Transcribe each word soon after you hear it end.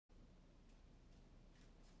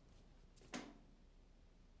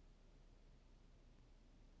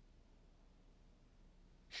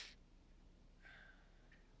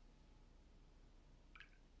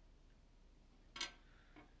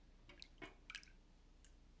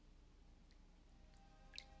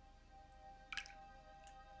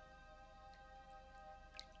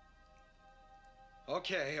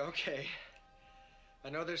Okay. I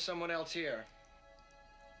know there's someone else here.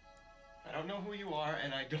 I don't know who you are,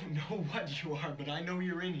 and I don't know what you are, but I know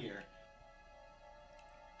you're in here.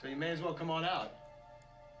 So you may as well come on out.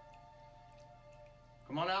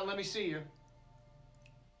 Come on out and let me see you.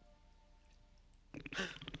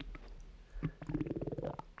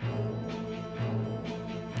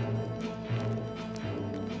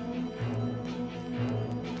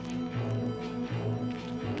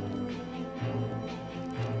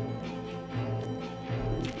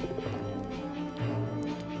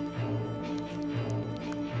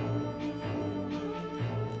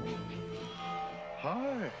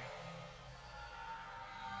 Hi.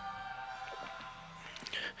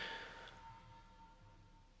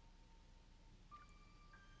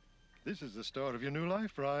 This is the start of your new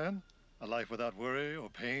life, Brian. A life without worry or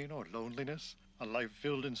pain or loneliness. A life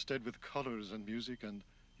filled instead with colors and music and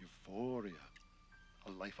euphoria.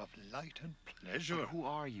 A life of light and pleasure. But who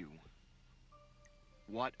are you?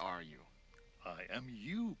 What are you? I am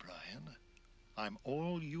you, Brian. I'm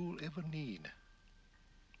all you'll ever need.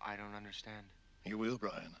 I don't understand. You will,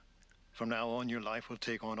 Brian. From now on, your life will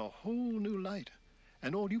take on a whole new light.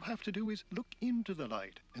 And all you have to do is look into the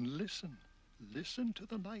light and listen. Listen to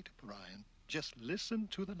the light, Brian. Just listen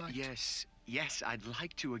to the light. Yes, I'd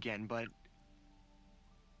like to again, but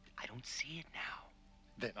I don't see it now.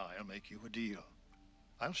 Then I'll make you a deal.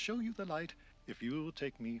 I'll show you the light if you'll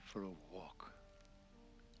take me for a walk.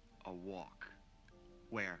 A walk?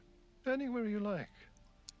 Where? Anywhere you like.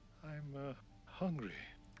 I'm, hungry.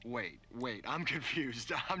 Wait, I'm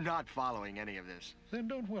confused. I'm not following any of this. Then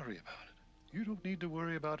don't worry about it. You don't need to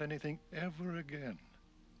worry about anything ever again.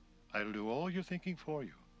 I'll do all your thinking for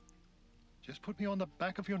you. Just put me on the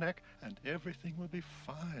back of your neck and everything will be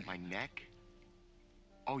fine. My neck?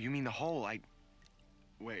 Oh, you mean the hole?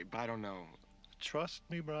 Wait, but I don't know. Trust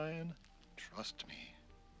me, Brian. Trust me.